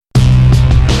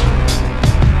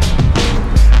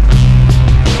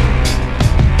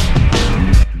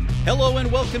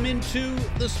Welcome into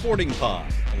the Sporting Pod.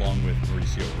 Along with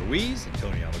Mauricio Ruiz and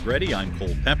Tony Allegretti, I'm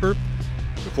Cole Pepper.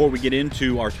 Before we get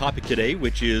into our topic today,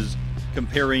 which is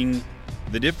comparing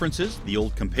the differences, the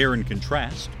old compare and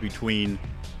contrast between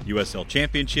USL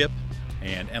Championship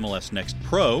and MLS Next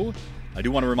Pro, I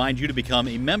do want to remind you to become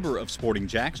a member of Sporting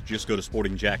Jacks. Just go to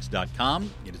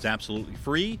sportingjacks.com. It is absolutely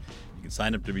free. You can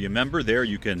sign up to be a member. There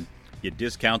you can get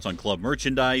discounts on club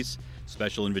merchandise,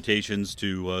 special invitations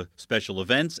to special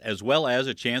events, as well as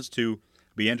a chance to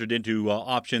be entered into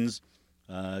options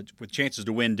with chances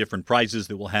to win different prizes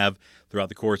that we'll have throughout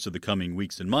the course of the coming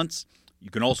weeks and months. You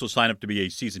can also sign up to be a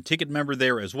season ticket member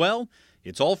there as well.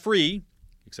 It's all free,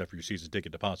 except for your season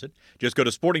ticket deposit. Just go to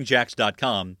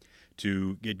sportingjacks.com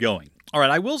to get going. All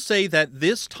right, I will say that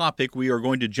this topic we are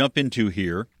going to jump into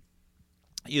here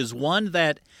is one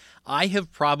that I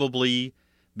have probably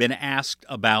been asked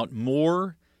about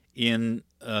more in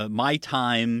my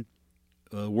time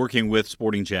working with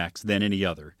Sporting Jacks than any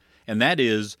other, and that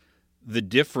is the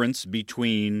difference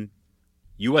between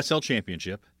USL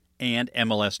Championship and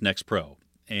MLS Next Pro.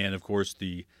 And, of course,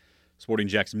 the Sporting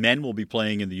Jacks men will be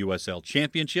playing in the USL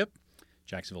Championship.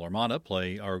 Jacksonville Armada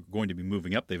are going to be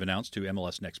moving up, they've announced, to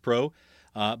MLS Next Pro.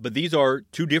 But these are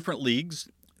two different leagues.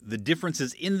 The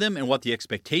differences in them and what the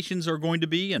expectations are going to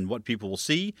be and what people will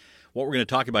see, what we're going to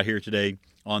talk about here today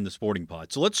on the Sporting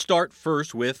Pod. So let's start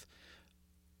first with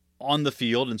on the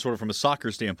field and sort of from a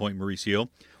soccer standpoint, Mauricio.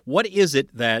 What is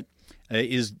it that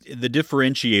is the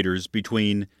differentiators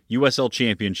between USL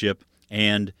Championship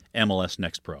and MLS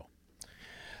Next Pro?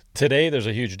 Today, there's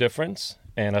a huge difference,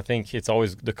 and I think it's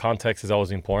always the context is always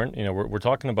important. You know, we're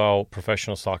talking about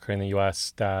professional soccer in the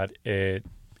U.S. that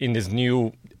in this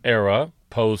new era,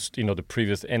 post the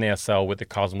previous NASL with the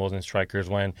Cosmos and Strikers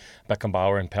when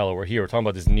Beckenbauer and Pele were here. We're talking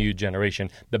about this new generation,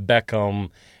 the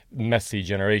Beckham, Messi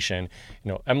generation.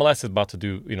 MLS is about to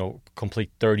do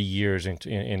complete 30 years in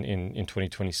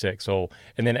 2026. So,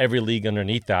 and then every league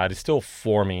underneath that is still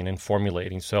forming and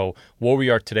formulating. So where we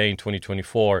are today in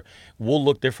 2024 will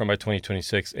look different by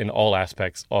 2026 in all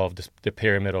aspects of the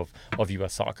pyramid of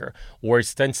U.S. soccer. Where it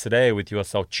stands today with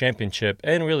USL Championship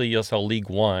and really USL League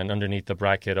One underneath the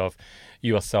bracket of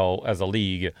USL as a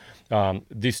league.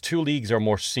 These two leagues are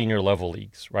more senior level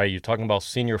leagues, right? You're talking about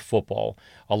senior football.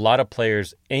 A lot of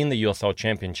players in the USL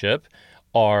Championship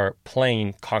are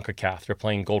playing CONCACAF. They're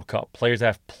playing Gold Cup. Players that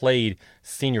have played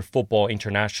senior football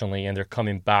internationally and they're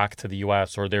coming back to the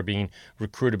U.S. or they're being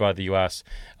recruited by the U.S.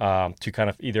 To kind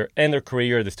of either end their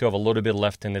career, they still have a little bit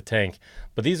left in the tank.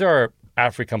 But these are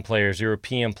African players,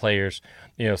 European players,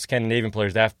 Scandinavian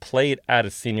players that have played at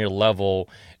a senior level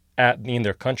in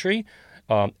their country.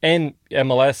 And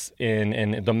MLS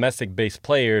and domestic-based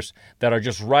players that are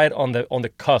just right on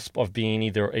the cusp of being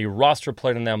either a roster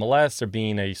player in the MLS or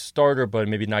being a starter, but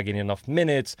maybe not getting enough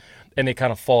minutes, and they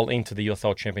kind of fall into the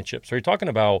USL Championship. So you're talking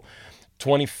about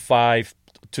 25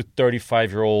 to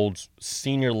 35-year-olds,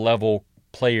 senior-level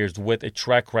players with a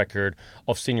track record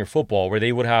of senior football where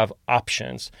they would have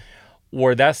options.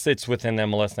 Where that sits within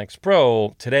MLS Next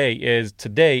Pro today is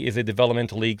a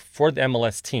developmental league for the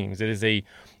MLS teams. It is a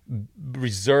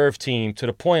reserve team to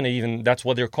the point that even that's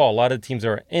what they're called. A lot of the teams that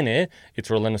are in it, it's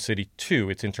Orlando City 2,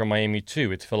 it's Inter Miami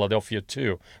 2, it's Philadelphia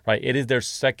 2, right? It is their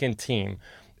second team.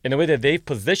 And the way that they've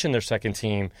positioned their second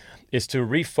team is to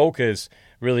refocus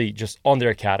really just on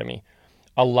their academy.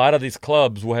 A lot of these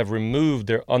clubs will have removed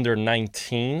their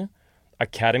under-19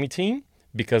 academy team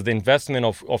because the investment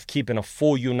of keeping a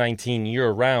full U19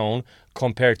 year-round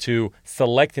compared to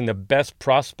selecting the best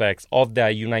prospects of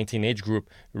that U19 age group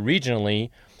regionally,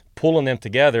 pulling them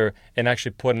together and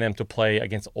actually putting them to play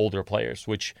against older players,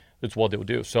 which is what they'll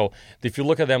do. So if you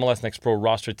look at the MLS Next Pro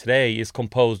roster today, it's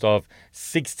composed of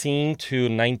 16 to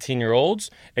 19-year-olds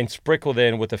and sprinkled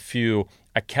in with a few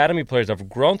academy players that have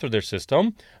grown through their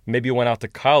system, maybe went out to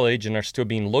college and are still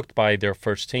being looked by their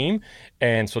first team.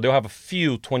 And so they'll have a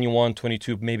few 21,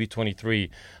 22, maybe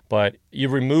 23. But you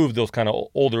remove those kind of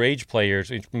older age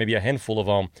players, maybe a handful of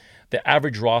them, the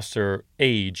average roster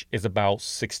age is about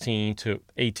 16 to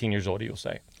 18 years old, you'll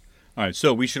say. All right,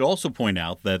 so we should also point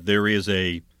out that there is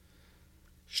a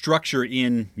structure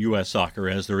in U.S. soccer,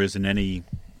 as there is in any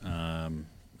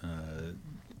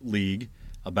league,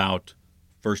 about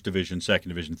first division, second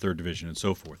division, third division, and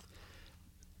so forth.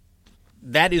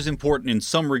 That is important in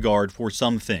some regard for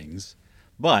some things,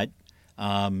 but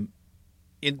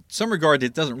in some regard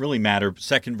it doesn't really matter,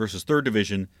 second versus third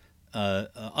division,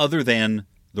 other than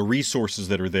the resources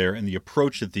that are there and the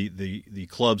approach that the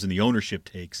clubs and the ownership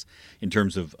takes in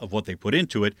terms of what they put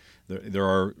into it. There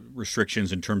are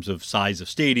restrictions in terms of size of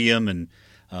stadium and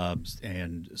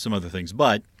some other things.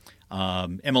 But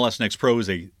MLS Next Pro is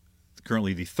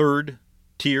currently the third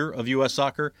tier of U.S.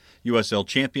 soccer. USL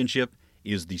Championship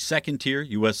is the second tier.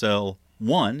 USL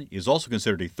 1 is also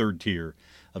considered a third tier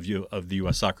of the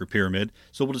U.S. soccer pyramid.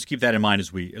 So we'll just keep that in mind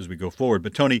as we go forward.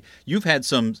 But Tony, you've had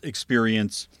some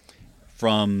experience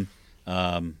from,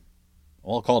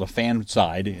 I'll call it a fan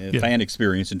side, fan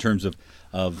experience in terms of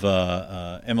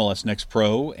MLS Next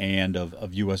Pro and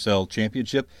of USL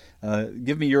Championship.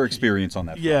 Give me your experience on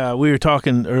that. Yeah, we were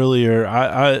talking earlier.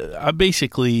 I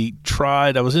basically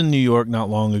tried. I was in New York not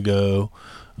long ago,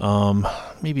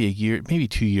 maybe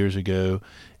 2 years ago,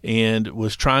 and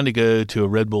was trying to go to a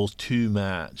Red Bulls 2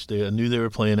 match. I knew they were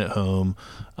playing at home.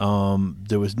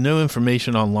 There was no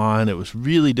information online. It was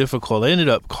really difficult. I ended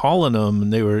up calling them,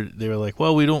 and they were like,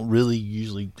 "Well, we don't really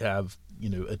usually have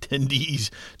attendees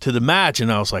to the match."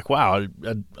 And I was like, "Wow,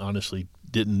 I honestly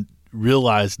didn't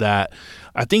realize that."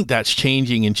 I think that's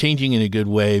changing and changing in a good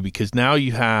way, because now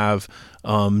you have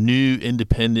new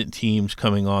independent teams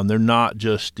coming on. They're not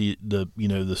just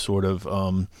the sort of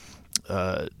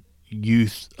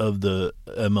youth of the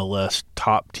MLS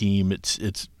top team. It's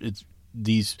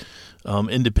these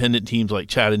independent teams like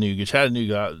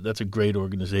Chattanooga. That's a great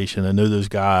organization. I know those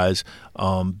guys.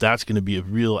 That's going to be a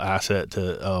real asset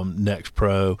to Next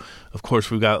Pro. Of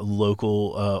course, we've got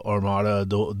local Armada.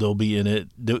 They'll be in it.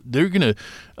 They're going to,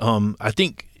 I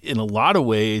think, in a lot of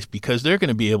ways, because they're going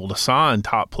to be able to sign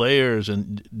top players,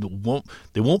 and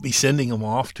they won't be sending them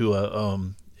off to a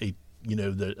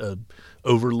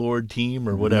overlord team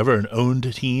or whatever, an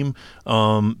owned team.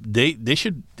 They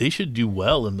should do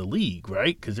well in the league,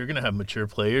 right? Because they're going to have mature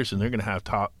players, and they're going to have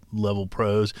top level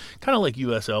pros, kind of like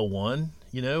USL 1,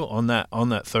 on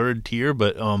that third tier.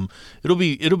 But it'll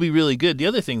be really good. The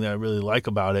other thing that I really like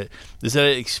about it is that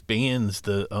it expands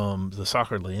the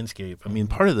soccer landscape. I mean,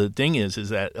 part of the thing is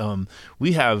that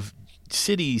we have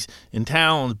cities and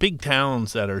towns, big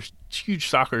towns that are huge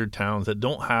soccer towns that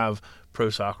don't have pro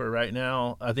soccer right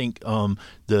now. I think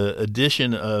the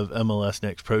addition of MLS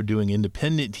Next Pro doing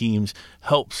independent teams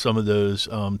helps some of those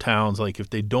towns. Like if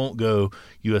they don't go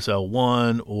USL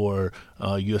 1 or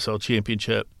USL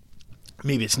Championship,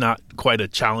 maybe it's not quite a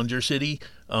challenger city,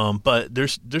 but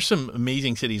there's some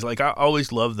amazing cities. Like I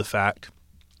always love the fact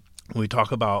when we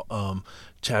talk about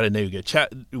Chattanooga.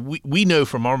 We know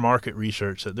from our market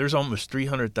research that there's almost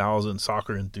 300,000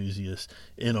 soccer enthusiasts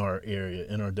in our area,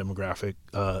 in our demographic,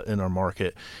 in our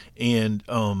market. And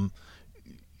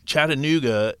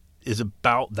Chattanooga is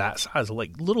about that size,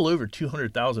 like a little over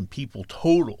 200,000 people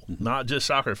total, not just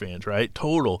soccer fans, right?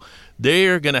 Total.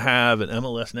 They're going to have an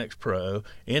MLS Next Pro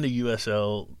and a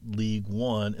USL League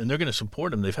One, and they're going to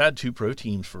support them. They've had 2 pro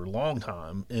teams for a long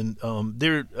time, and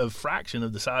they're a fraction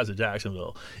of the size of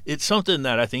Jacksonville. It's something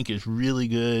that I think is really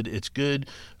good. It's good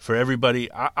for everybody.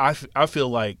 I feel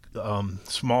like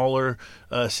smaller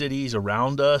cities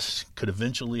around us could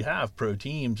eventually have pro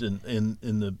teams in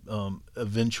the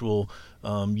eventual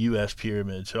U.S.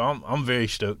 pyramid. So I'm very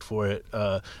stoked for it.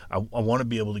 I want to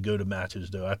be able to go to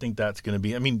matches, though. I think that's going to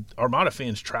be. I mean, Armada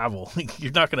fans travel.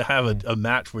 You're not going to have a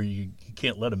match where you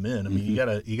can't let them in. I mean, you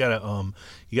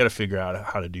gotta figure out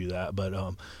how to do that. But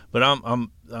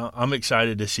I'm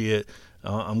excited to see it.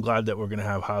 I'm glad that we're going to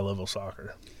have high level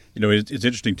soccer. It's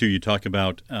interesting too. You talk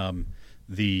about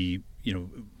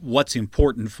what's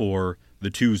important for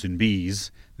the 2s and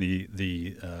Bs,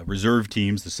 the reserve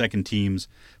teams, the second teams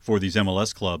for these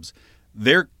MLS clubs.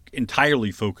 They're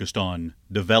entirely focused on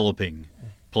developing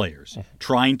players,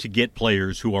 trying to get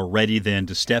players who are ready then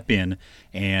to step in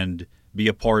and be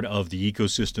a part of the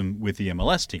ecosystem with the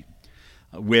MLS team.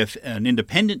 With an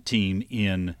independent team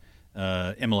in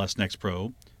MLS Next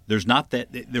Pro, there's not that.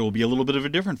 There will be a little bit of a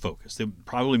different focus.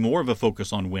 Probably more of a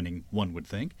focus on winning, one would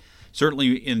think.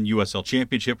 Certainly in USL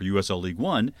Championship or USL League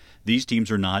One, these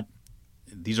teams are not.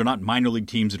 These are not minor league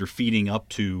teams that are feeding up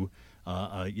to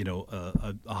a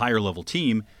higher level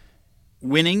team.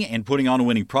 Winning and putting on a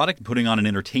winning product, and putting on an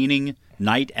entertaining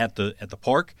night at the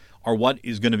park are what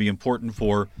is going to be important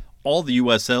for all the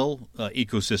USL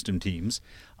ecosystem teams.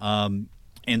 And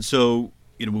so,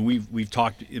 when we've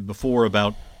talked before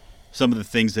about some of the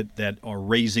things that are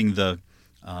raising the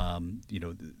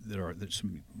that's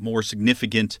more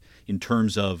significant in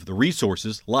terms of the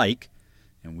resources, like,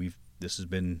 and this has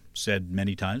been said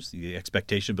many times, the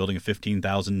expectation of building a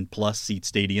 15,000 plus seat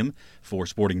stadium for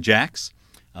Sporting Jacks.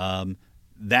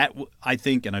 That, I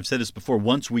think, and I've said this before,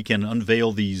 once we can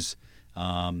unveil these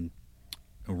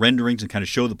renderings and kind of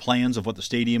show the plans of what the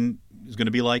stadium is going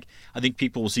to be like, I think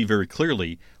people will see very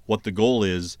clearly what the goal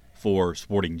is for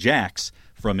Sporting Jacks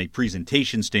from a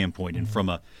presentation standpoint and from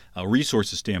a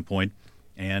resources standpoint.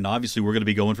 And obviously, we're going to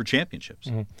be going for championships.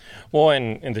 Well,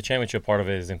 and the championship part of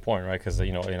it is important, right? Because,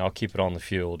 and I'll keep it on the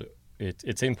field.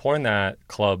 it's important that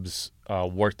clubs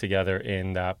work together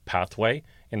in that pathway,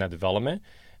 in that development.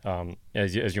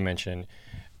 As you mentioned,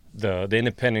 the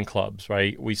independent clubs,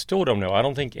 right? We still don't know. I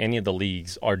don't think any of the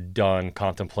leagues are done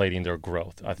contemplating their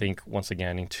growth. I think, once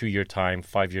again, in 2-year time,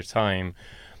 5-year time,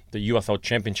 the USL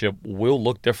Championship will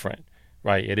look different,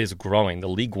 right? It is growing. The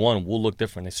League One will look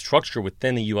different. The structure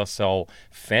within the USL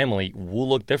family will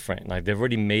look different. Like, they've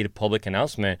already made a public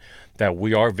announcement that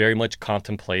we are very much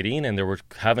contemplating, and they were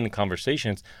having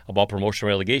conversations about promotion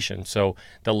relegation. So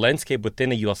the landscape within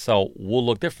the USL will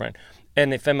look different.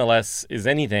 And if MLS is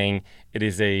anything, it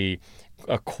is a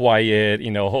quiet,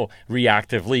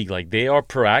 reactive league. Like, they are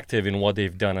proactive in what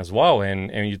they've done as well. And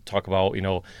you talk about,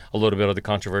 a little bit of the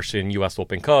controversy in U.S.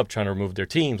 Open Cup, trying to remove their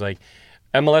teams. Like,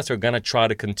 MLS are going to try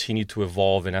to continue to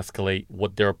evolve and escalate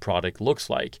what their product looks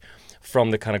like.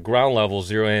 From the kind of ground level,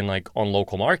 zero in like on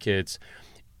local markets,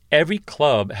 every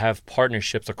club have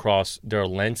partnerships across their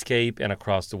landscape and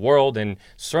across the world, and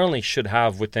certainly should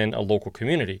have within a local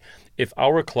community. If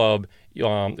our club,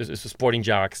 Sporting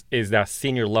Jacks, is that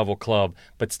senior level club,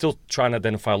 but still trying to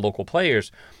identify local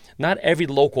players, not every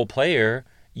local player,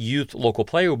 youth local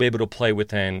player, will be able to play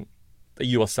within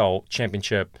the USL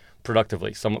Championship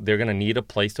productively. They're going to need a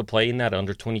place to play in that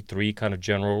under 23 kind of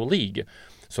general league.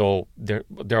 So their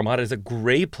Armada is a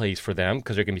great place for them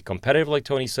because they're going to be competitive, like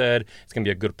Tony said. It's going to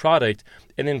be a good product,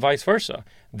 and then vice versa.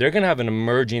 They're going to have an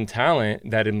emerging talent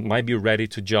that it might be ready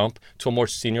to jump to a more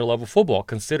senior level football.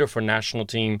 Consider for national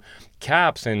team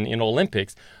caps and in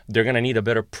Olympics, they're going to need a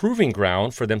better proving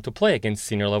ground for them to play against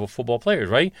senior level football players,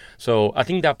 right? So I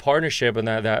think that partnership and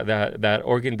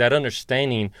that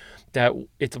understanding that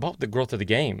it's about the growth of the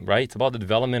game, right? It's about the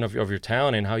development of your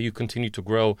town and how you continue to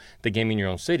grow the game in your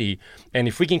own city. And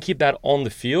if we can keep that on the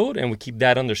field and we keep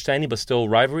that understanding but still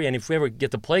rivalry, and if we ever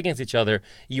get to play against each other,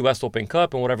 U.S. Open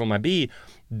Cup and whatever it might be,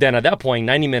 then at that point,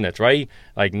 90 minutes, right?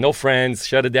 Like, no friends,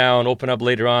 shut it down, open up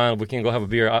later on. We can go have a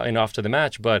beer after the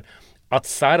match. But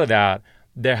outside of that,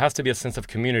 there has to be a sense of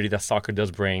community that soccer does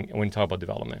bring when you talk about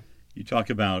development. You talk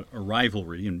about a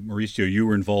rivalry, and Mauricio, you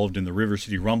were involved in the River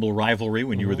City Rumble rivalry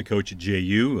when you were the coach at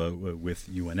JU with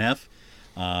UNF.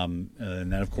 And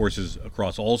that, of course, is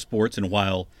across all sports. And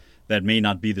while that may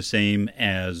not be the same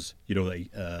as,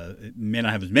 it may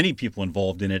not have as many people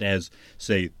involved in it as,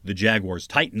 say, the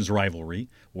Jaguars-Titans rivalry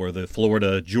or the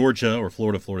Florida-Georgia or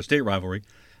Florida-Florida State rivalry.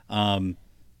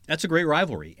 That's a great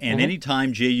rivalry. And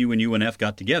anytime JU and UNF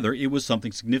got together, it was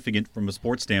something significant from a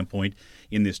sports standpoint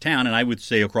in this town. And I would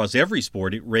say across every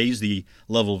sport, it raised the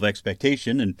level of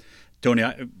expectation. And, Tony,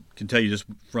 I can tell you just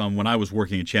from when I was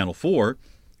working at Channel 4,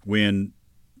 when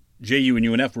JU and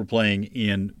UNF were playing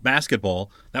in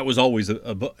basketball, that was always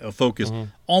a focus.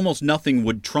 Almost nothing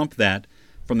would trump that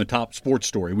from the top sports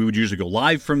story. We would usually go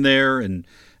live from there. And,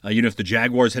 if the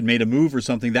Jaguars had made a move or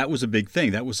something, that was a big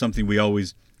thing. That was something we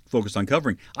always focused on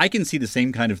covering. I can see the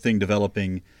same kind of thing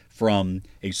developing from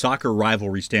a soccer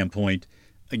rivalry standpoint.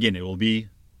 Again, it will be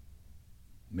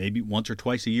maybe once or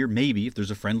twice a year, maybe if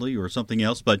there's a friendly or something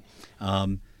else. But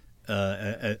a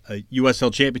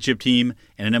USL Championship team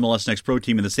and an MLS Next Pro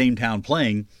team in the same town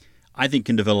playing, I think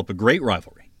can develop a great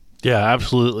rivalry. Yeah,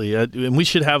 absolutely. And we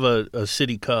should have a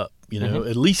city cup.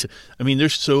 At least,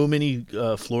 there's so many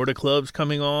Florida clubs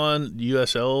coming on,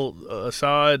 USL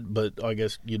side, but I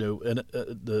guess,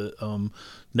 the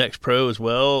Next Pro as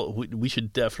well. We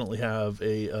should definitely have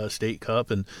a state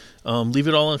cup and leave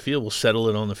it all on the field. We'll settle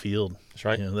it on the field.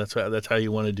 That's right. That's how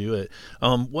you want to do it.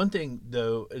 One thing,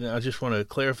 though, and I just want to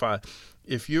clarify,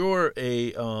 if you're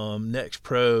a Next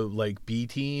Pro, like B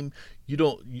team, you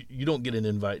don't get an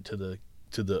invite to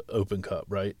the Open Cup,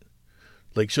 right?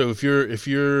 Like, so if you're within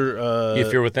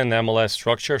the MLS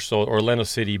structure, so Orlando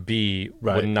City B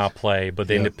would not play, but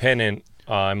the independent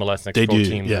MLS Next Pro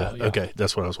team will. Okay,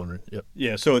 that's what I was wondering. Yep.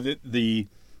 Yeah, so the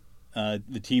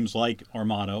teams like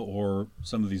Armada or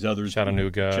some of these others,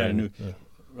 Chattanooga,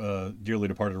 dearly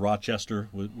departed Rochester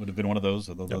would have been one of those,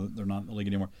 although they're not in the league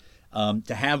anymore.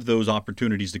 To have those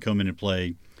opportunities to come in and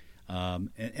play,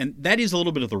 and that is a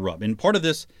little bit of the rub. And part of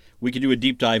this, we could do a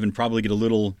deep dive and probably get a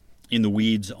little in the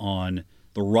weeds on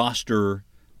the roster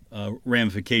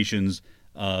ramifications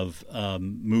of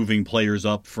moving players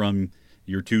up from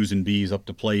your 2s and Bs up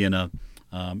to play in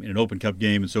an Open Cup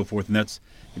game and so forth. And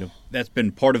that's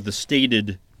been part of the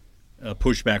stated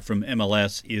pushback from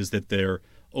MLS, is that they're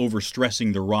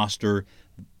overstressing the roster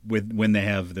when they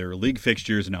have their league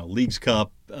fixtures and now Leagues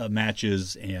Cup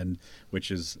matches, and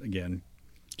which is again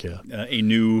a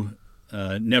new.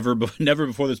 Never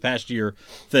before this past year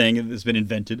thing that's been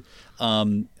invented.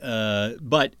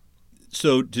 But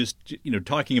so just,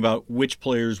 talking about which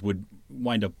players would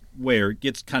wind up where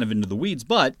gets kind of into the weeds.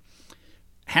 But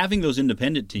having those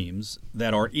independent teams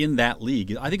that are in that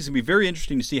league, I think it's going to be very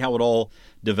interesting to see how it all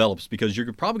develops, because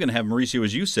you're probably going to have Mauricio,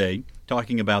 as you say,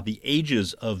 talking about the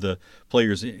ages of the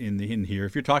players in here.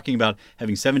 If you're talking about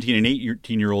having 17 and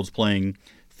 18-year-olds playing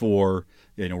for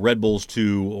Red Bulls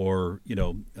 2 or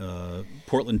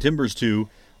Portland Timbers 2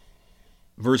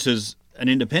 versus an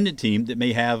independent team that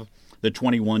may have the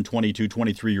 21, 22,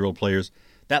 23-year-old players,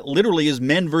 that literally is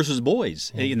men versus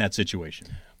boys in that situation.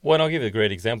 Well, and I'll give you a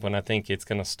great example, and I think it's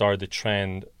going to start the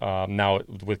trend now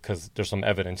because there's some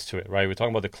evidence to it, right? We're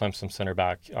talking about the Clemson center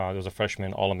back. There was a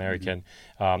freshman All-American.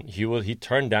 He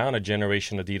turned down a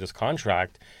Generation Adidas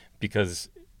contract because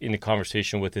in the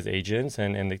conversation with his agents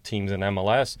and the teams in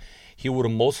MLS, he would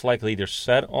have most likely either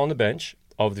sat on the bench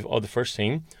of the first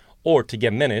team, or to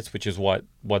get minutes, which is what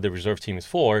the reserve team is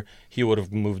for, he would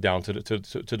have moved down to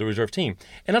the reserve team.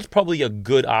 And that's probably a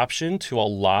good option to a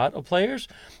lot of players.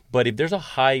 But if there's a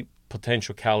high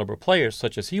potential caliber player,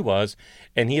 such as he was,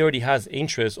 and he already has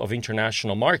interest of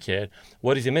international market,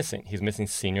 what is he missing? He's missing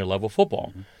senior level football.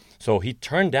 Mm-hmm. So he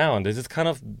turned down, this is kind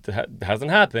of, hasn't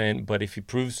happened, but if he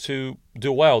proves to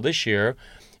do well this year,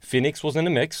 Phoenix was in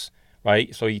the mix,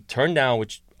 right? So he turned down,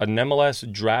 which an MLS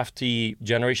drafty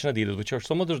Generation Adidas, which are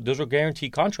some of those are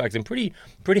guaranteed contracts and pretty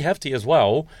hefty as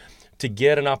well, to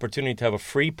get an opportunity to have a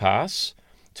free pass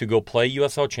to go play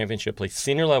USL Championship, play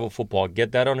senior level football,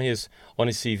 get that on his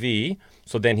CV,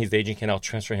 so then his agent can now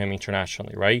transfer him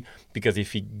internationally, right? Because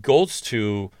if he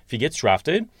gets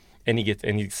drafted and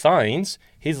he signs,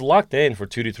 he's locked in for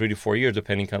 2 to 3 to 4 years,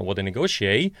 depending on what they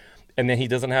negotiate, and then he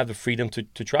doesn't have the freedom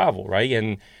to travel, right?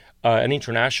 And an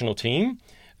international team,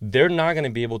 they're not going to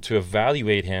be able to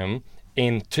evaluate him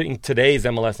in today's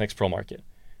MLS Next Pro market,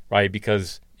 right?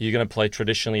 Because you're going to play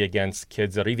traditionally against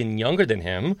kids that are even younger than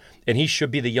him, and he should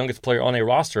be the youngest player on a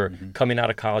roster coming out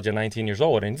of college at 19 years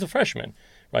old, and he's a freshman,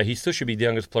 right? He still should be the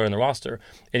youngest player on the roster.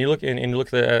 And you look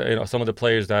at some of the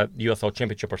players that USL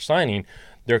Championship are signing,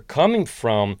 they're coming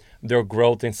from their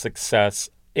growth and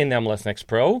success in MLS Next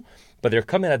Pro, but they're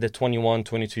coming at the 21,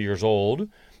 22 years old,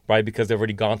 right? Because they've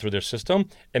already gone through their system,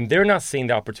 and they're not seeing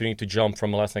the opportunity to jump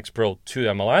from MLS Next Pro to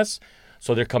MLS,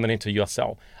 so they're coming into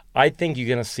USL. I think you're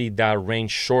going to see that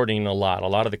range shortening a lot. A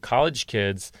lot of the college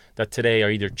kids that today are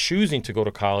either choosing to go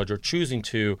to college or choosing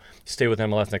to stay with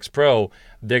MLS Next Pro,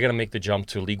 they're going to make the jump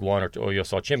to League One or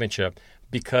USL Championship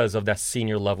because of that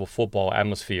senior level football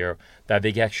atmosphere that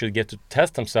they actually get to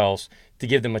test themselves to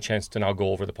give them a chance to now go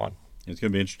over the pond. It's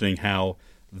going to be interesting how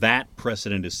that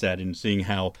precedent is set and seeing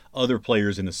how other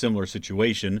players in a similar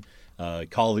situation,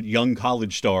 young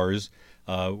college stars,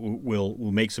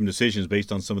 will make some decisions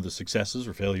based on some of the successes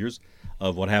or failures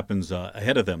of what happens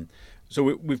ahead of them. So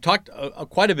we've talked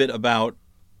quite a bit about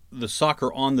the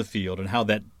soccer on the field and how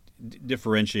that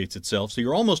differentiates itself. So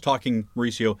you're almost talking,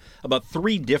 Mauricio, about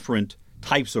 3 different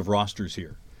types of rosters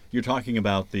here. You're talking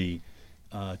about the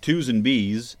 2s and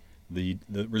Bs, the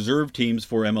reserve teams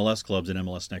for MLS clubs in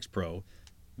MLS Next Pro,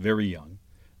 very young.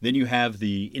 Then you have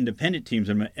the independent teams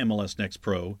in MLS Next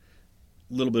Pro,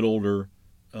 a little bit older,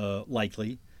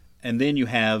 likely. And then you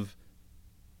have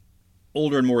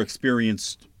older and more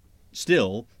experienced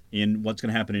still in what's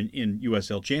going to happen in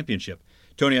USL Championship.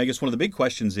 Tony, I guess one of the big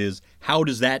questions is, how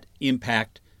does that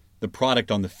impact the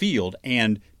product on the field,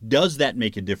 and does that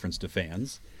make a difference to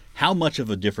fans? How much of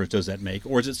a difference does that make?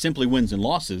 Or is it simply wins and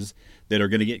losses that are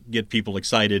going to get people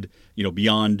excited,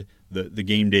 beyond the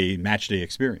game day, match day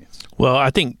experience? Well, I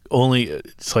think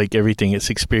it's like everything, it's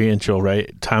experiential,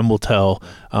 right? Time will tell.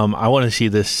 I want to see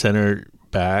this center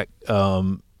back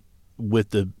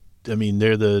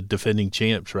they're the defending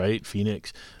champs, right?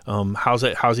 Phoenix. How's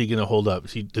he going to hold up?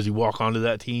 Does he walk onto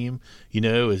that team?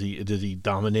 Does he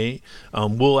dominate?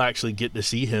 We'll actually get to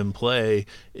see him play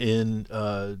in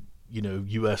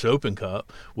U.S. Open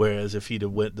Cup, whereas if he'd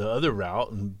have went the other route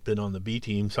and been on the B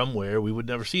team somewhere, we would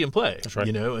never see him play. That's right.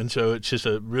 And so it's just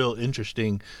a real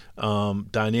interesting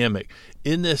dynamic.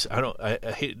 In this, I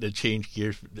hate to change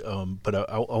gears, but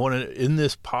I want to, in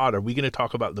this pod, are we going to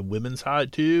talk about the women's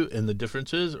side too and the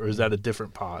differences, or is that a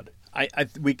different pod?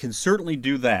 We can certainly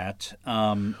do that.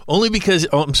 Only because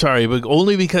it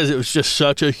was just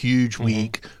such a huge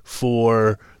week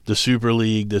for the Super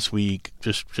League this week.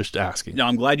 Just asking. No,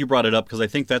 I'm glad you brought it up, because I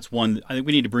think that's one. I think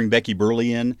we need to bring Becky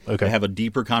Burley in to have a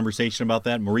deeper conversation about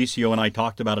that. Mauricio and I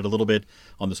talked about it a little bit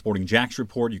on the Sporting Jacks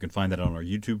report. You can find that on our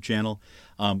YouTube channel.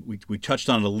 We touched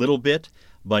on it a little bit,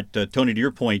 but Tony, to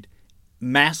your point,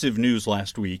 massive news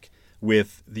last week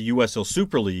with the USL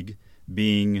Super League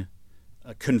being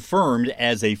confirmed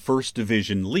as a first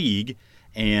division league.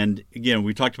 And again,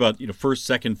 we talked about first,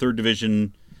 second, third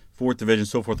division, fourth division,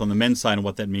 so forth on the men's side, and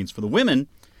what that means for the women.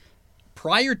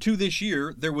 prior to this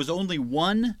year, there was only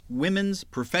one women's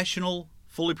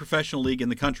fully professional league in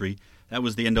the country. That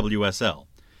was the NWSL.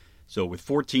 So with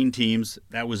 14 teams,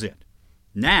 that was it.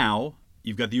 Now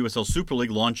you've got the USL Super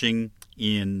League launching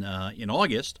in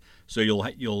August. So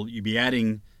you'll be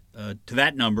adding to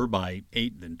that number by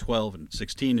 8, then 12, and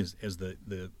 16 as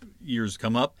the years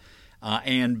come up.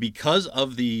 And because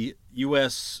of the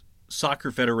U.S.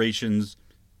 Soccer Federation's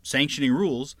sanctioning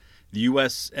rules, the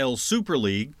USL Super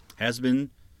League has been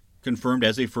confirmed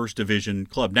as a first division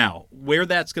club. Now, where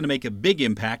that's going to make a big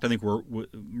impact, I think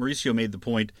Mauricio made the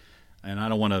point, and I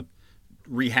don't want to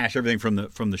rehash everything from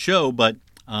the show, but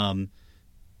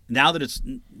now that it's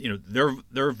there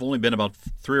have only been about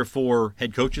 3 or 4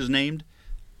 head coaches named.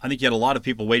 I think you had a lot of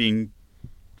people waiting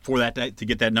for that to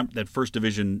get that first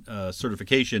division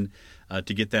certification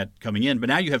to get that coming in. But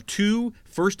now you have 2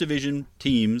 first division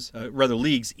teams,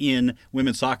 leagues in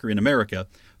women's soccer in America.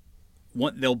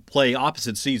 They'll play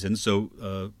opposite seasons,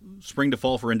 so spring to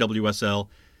fall for NWSL,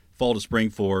 fall to spring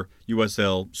for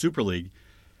USL Super League.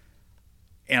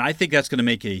 And I think that's going to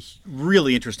make a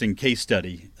really interesting case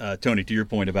study, Tony, to your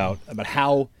point about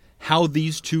how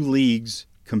these 2 leagues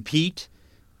compete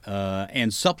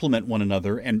and supplement one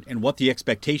another, and what the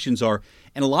expectations are.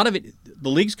 And a lot of it, the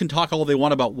leagues can talk all they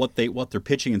want about what they're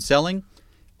pitching and selling.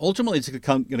 Ultimately, it's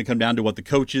going to come down to what the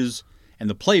coaches and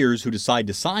the players who decide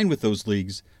to sign with those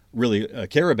leagues really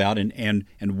care about, and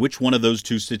which one of those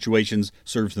 2 situations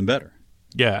serves them better.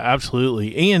 Yeah,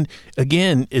 absolutely. And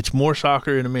again, it's more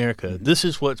soccer in America. This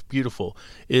is what's beautiful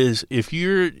is if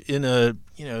you're in a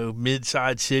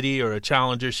mid-sized city or a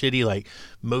challenger city like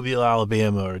Mobile,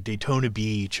 Alabama, or Daytona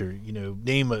Beach, or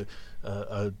name a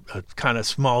kind of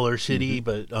smaller city,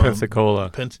 but Pensacola.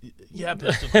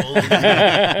 Pensacola.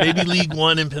 Maybe League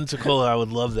One in Pensacola. I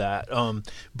would love that.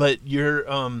 But you're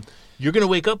going to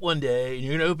wake up one day and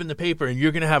you're going to open the paper and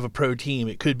you're going to have a pro team.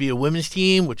 It could be a women's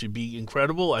team, which would be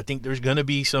incredible. I think there's going to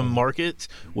be some markets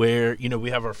where,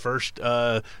 we have our first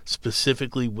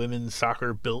specifically women's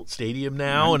soccer built stadium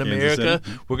now in America.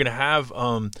 We're going to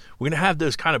have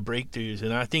those kind of breakthroughs.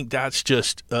 And I think that's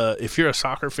just, if you're a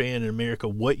soccer fan in America,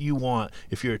 what you want,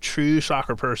 if you're a true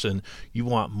soccer person, you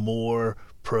want more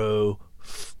pro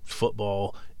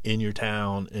football in your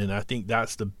town, and I think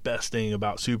that's the best thing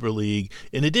about Super League.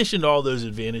 In addition to all those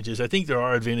advantages, I think there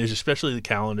are advantages, especially the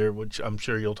calendar, which I'm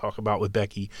sure you'll talk about with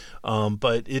Becky.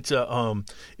 But it's a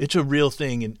real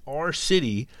thing in our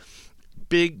city,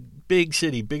 big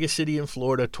city, biggest city in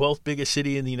Florida, 12th biggest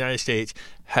city in the United States,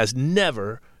 has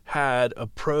never had a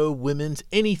pro women's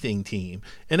anything team.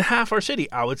 And half our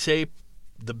city, I would say,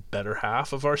 the better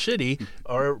half of our city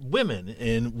are women,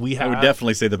 and I would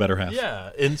definitely say the better half. Yeah,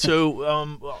 and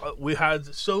so we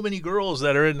had so many girls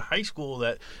that are in high school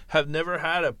that have never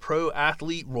had a pro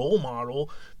athlete role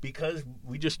model because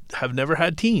we just have never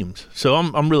had teams. So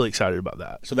I'm really excited about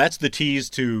that. So that's the tease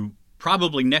to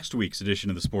probably next week's edition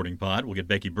of the Sporting Pod. We'll get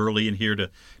Becky Burley in here to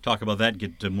talk about that,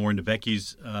 get more into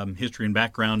Becky's history and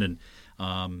background, and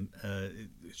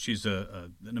she's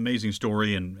an amazing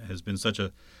story and has been such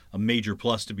a major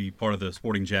plus to be part of the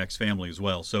Sporting Jacks family as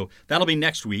well. So that'll be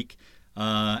next week,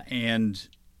 and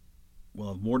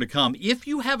we'll have more to come. If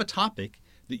you have a topic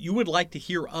that you would like to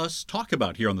hear us talk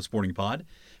about here on the Sporting Pod,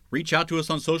 reach out to us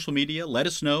on social media. Let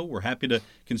us know. We're happy to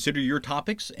consider your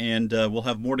topics, and we'll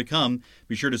have more to come.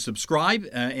 Be sure to subscribe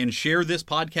and share this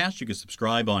podcast. You can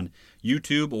subscribe on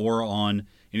YouTube or on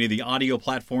any of the audio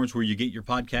platforms where you get your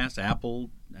podcasts, Apple,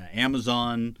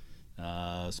 Amazon,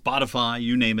 Spotify,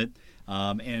 you name it.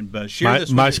 And share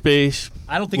this. MySpace.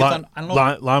 I don't think it's on. I don't know.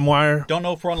 LimeWire. Don't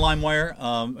know if we're on LimeWire,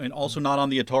 and also not on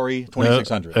the Atari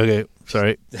 2600. No, okay,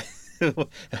 sorry.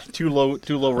 too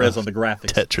low res on the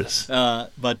graphics. Tetris.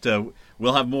 But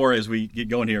we'll have more as we get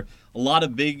going here. A lot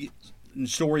of big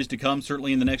stories to come,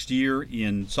 certainly in the next year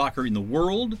in soccer in the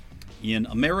world, in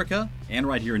America, and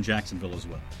right here in Jacksonville as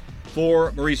well.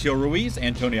 For Mauricio Ruiz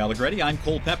and Tony Allegretti, I'm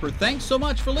Cole Pepper. Thanks so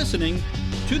much for listening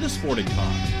to the Sporting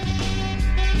Pod.